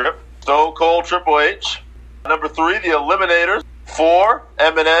power trip. Stone Cold, Triple H. Number 3, the Eliminators. 4,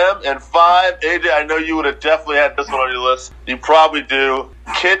 Eminem. And 5, AJ, I know you would have definitely had this one on your list. You probably do.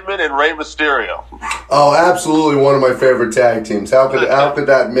 Kidman and Rey Mysterio. Oh, absolutely one of my favorite tag teams. How could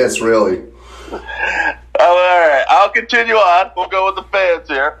that miss, really? All right, I'll continue on. We'll go with the fans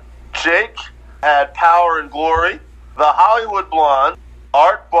here. Jake had Power and Glory. The Hollywood Blonde.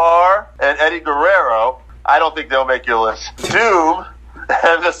 Art Barr and Eddie Guerrero. I don't think they'll make your list. Doom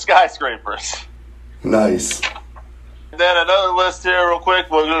and the Skyscrapers. Nice. And then another list here real quick.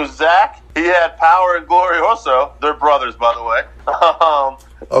 We'll go to Zach. He had Power and Glory also. They're brothers, by the way.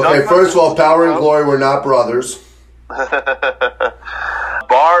 Okay, first of all, Power and Glory were not brothers. Barr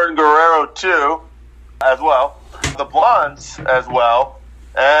and Guerrero, too, as well. The Blondes, as well.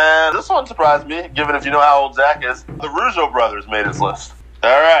 And this one surprised me, given if you know how old Zach is. The Rougeau brothers made his list. All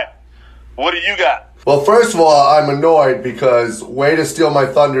right. What do you got? Well, first of all, I'm annoyed because, way to steal my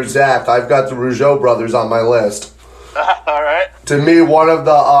thunder, Zach. I've got the Rougeau brothers on my list. All right. To me, one of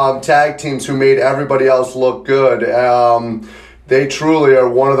the tag teams who made everybody else look good. They truly are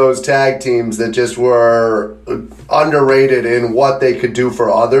one of those tag teams that just were underrated in what they could do for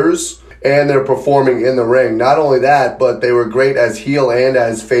others. And they're performing in the ring. Not only that, but they were great as heel and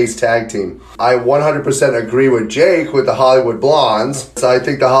as face tag team. I 100% agree with Jake with the Hollywood Blondes. So I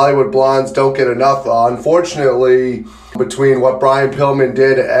think the Hollywood Blondes don't get enough. Unfortunately, between what Brian Pillman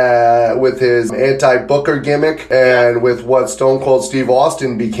did with his anti-Booker gimmick and with what Stone Cold Steve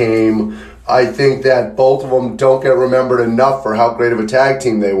Austin became, I think that both of them don't get remembered enough for how great of a tag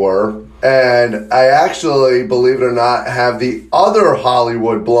team they were. And I actually, believe it or not, have the other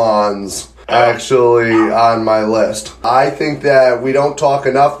Hollywood Blondes actually on my list. I think that we don't talk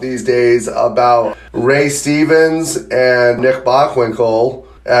enough these days about Ray Stevens and Nick Bockwinkel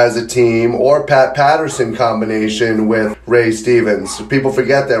as a team, or Pat Patterson combination with Ray Stevens. People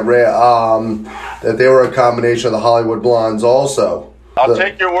forget that that they were a combination of the Hollywood Blondes also. I'll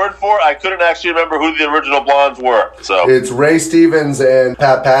take your word for it. I couldn't actually remember who the original Blondes were. So it's Ray Stevens and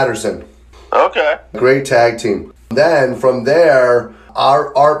Pat Patterson. Okay. Great tag team. Then from there,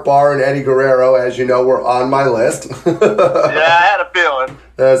 our Art Barr and Eddie Guerrero, as you know, were on my list. Yeah, I had a feeling.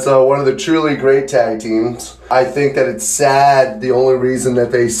 That's one of the truly great tag teams. I think that it's sad. The only reason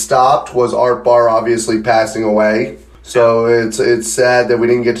that they stopped was Art Barr obviously passing away. So it's sad that we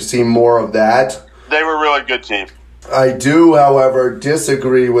didn't get to see more of that. They were a really good team. I do, however,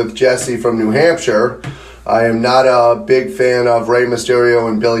 disagree with Jesse from New Hampshire. I am not a big fan of Rey Mysterio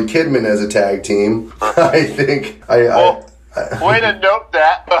and Billy Kidman as a tag team. I think way to note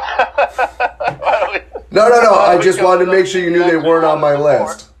that. No. I just wanted to make sure you knew they weren't on my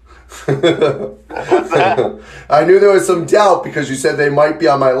list. What's that? I knew there was some doubt because you said they might be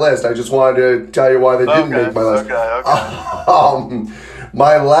on my list. I just wanted to tell you why they didn't make my list. Okay.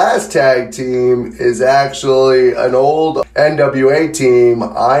 My last tag team is actually an old NWA team.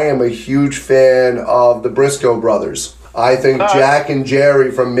 I am a huge fan of the Briscoe brothers. I think Jack and Jerry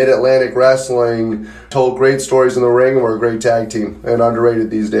from Mid-Atlantic Wrestling told great stories in the ring and were a great tag team and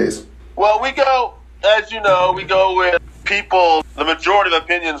underrated these days. Well, we go as you know, we go with people, the majority of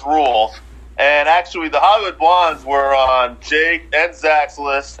opinions rules. And actually, the Hollywood Blondes were on Jake and Zach's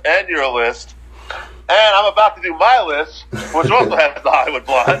list and your list. And I'm about to do my list, which also has the Hollywood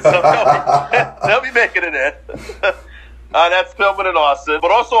Blondes. So they'll be making it in. That's Pillman and Austin.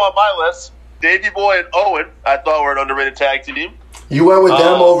 But also on my list, Davey Boy and Owen, I thought were an underrated tag team. You went with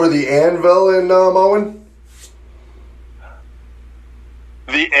them over the Anvil and Owen?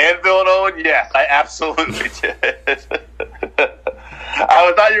 The Anvil and Owen? Yes, I absolutely did.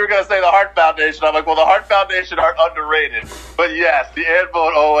 I thought you were going to say the Hart Foundation. I'm like, well, the Hart Foundation are underrated. But yes, the Anvil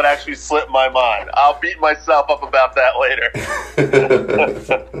and Owen actually slipped my mind. I'll beat myself up about that later.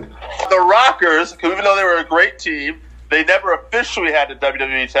 The Rockers, even though they were a great team, they never officially had the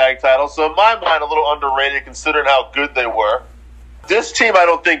WWE tag title. So in my mind, a little underrated considering how good they were. This team I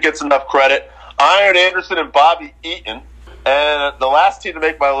don't think gets enough credit. Iron Anderson and Bobby Eaton. And the last team to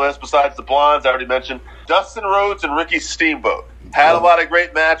make my list, besides the Blondes I already mentioned, Dustin Rhodes and Ricky Steamboat. Had a lot of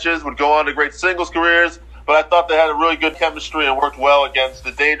great matches, would go on to great singles careers, but I thought they had a really good chemistry and worked well against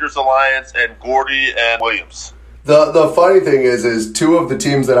the Dangerous Alliance and Gordy and Williams. The funny thing is two of the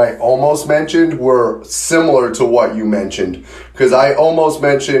teams that I almost mentioned were similar to what you mentioned. Because I almost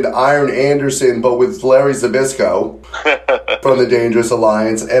mentioned Iron Anderson, but with Larry Zbyszko from the Dangerous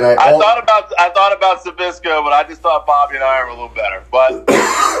Alliance. And I thought about Zbyszko, but I just thought Bobby and Iron were a little better. But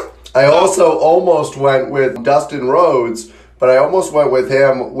I also almost went with Dustin Rhodes, but I almost went with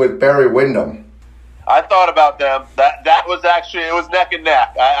him with Barry Windham. I thought about them. That was actually, it was neck and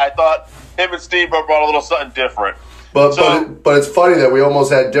neck. I thought him and Steamboat brought a little something different. But it's funny that we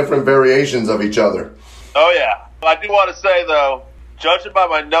almost had different variations of each other. Oh, yeah. I do want to say, though, judging by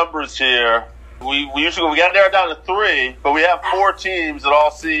my numbers here, we got to narrow it down to 3, but we have 4 teams that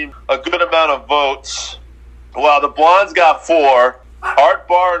all seem a good amount of votes. Well, the Blondes got 4, Art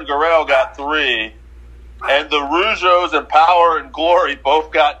Barr and Guerrero got 3, and the Rougeaus and Power and Glory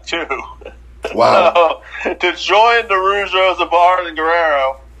both got 2. Wow. So, to join the Rougeaus and Barr and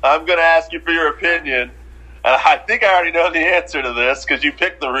Guerrero, I'm going to ask you for your opinion. And I think I already know the answer to this because you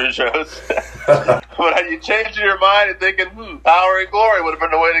picked the Rougeaus. But are you changing your mind and thinking, Power and Glory would have been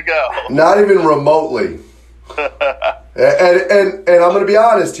the way to go? Not even remotely. and I'm going to be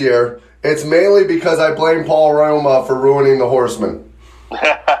honest here. It's mainly because I blame Paul Roma for ruining the Horsemen.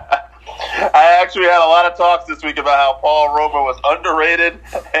 I actually had a lot of talks this week about how Paul Roma was underrated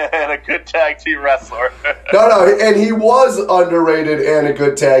and a good tag team wrestler. No, and he was underrated and a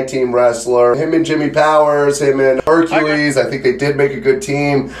good tag team wrestler. Him and Jimmy Powers, him and Hercules, I think they did make a good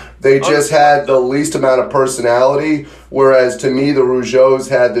team. They just had the least amount of personality, whereas to me, the Rougeaus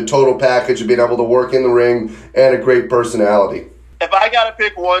had the total package of being able to work in the ring and a great personality. If I got to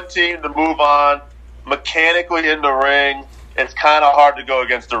pick one team to move on mechanically in the ring, it's kind of hard to go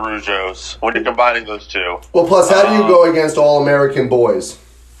against the Rougeaus when you're combining those two. Well, plus, how do you go against All-American Boys?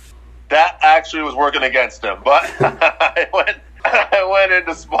 That actually was working against him, but I went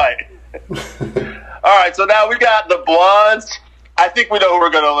into spite. All right, so now we got the Blondes. I think we know who we're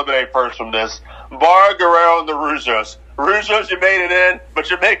going to eliminate first from this. Barr, Guerrero, and the Rougeaus. Rougeaus, you made it in, but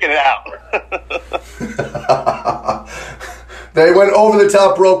you're making it out. They went over the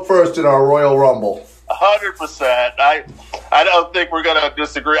top rope first in our Royal Rumble. 100%. I don't think we're going to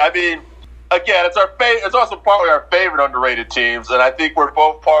disagree. I mean, again, it's also partly our favorite underrated teams, and I think we're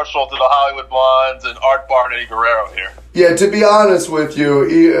both partial to the Hollywood Blondes and Art Barr and Eddie Guerrero here. Yeah, to be honest with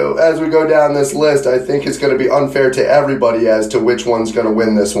you, as we go down this list, I think it's going to be unfair to everybody as to which one's going to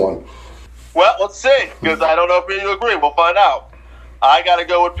win this one. Well, let's see, because I don't know if you agree. We'll find out. I got to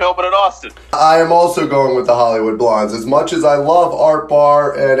go with Pillman and Austin. I am also going with the Hollywood Blondes. As much as I love Art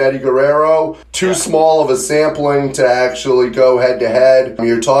Barr and Eddie Guerrero, too small of a sampling to actually go head-to-head.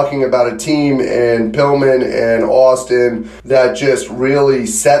 You're talking about a team in Pillman and Austin that just really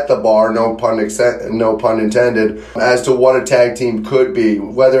set the bar, no pun intended, as to what a tag team could be.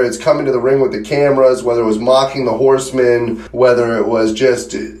 Whether it's coming to the ring with the cameras, whether it was mocking the Horsemen, whether it was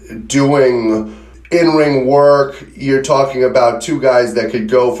just doing in-ring work, you're talking about two guys that could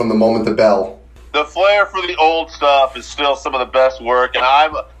go from the moment the bell. The flair for the old stuff is still some of the best work, and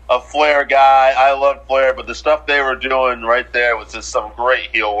I'm a Flair guy. I love Flair, but the stuff they were doing right there was just some great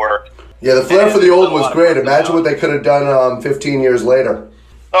heel work. Yeah, the flair for the old was great. Imagine what they could have done 15 years later.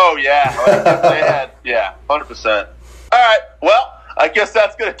 Oh, yeah. They had, 100%. All right, well, I guess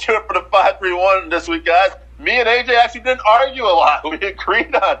that's going to do it for the 5-3-1 this week, guys. Me and AJ actually didn't argue a lot. We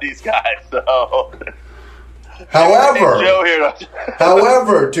agreed on these guys. So, However,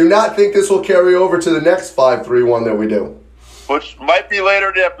 do not think this will carry over to the next 5-3-1 that we do. Which might be later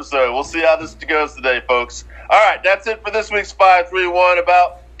in the episode. We'll see how this goes today, folks. All right, that's it for this week's 5-3-1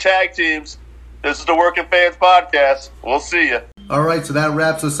 about tag teams. This is the Working Fans Podcast. We'll see you. All right, so that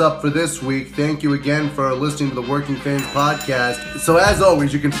wraps us up for this week. Thank you again for listening to the Working Fans Podcast. So as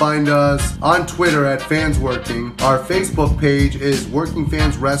always, you can find us on Twitter at FansWorking. Our Facebook page is Working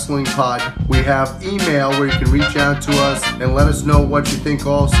Fans Wrestling Pod. We have email where you can reach out to us and let us know what you think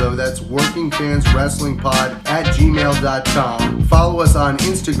also. That's workingfanswrestlingpod@gmail.com. Follow us on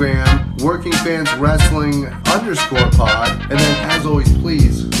Instagram, workingfanswrestling_pod. And then as always,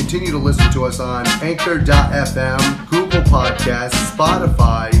 please continue to listen to us on Anchor.fm, Google Podcasts,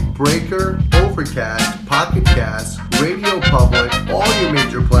 Spotify, Breaker, Overcast, Pocket Cast, Radio Public, all your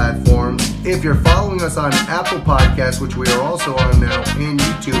major platforms. If you're following us on Apple Podcasts, which we are also on now, and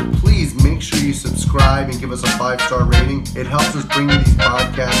YouTube, please make sure you subscribe and give us a 5-star rating. It helps us bring you these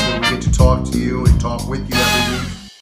podcasts where we get to talk to you and talk with you every week.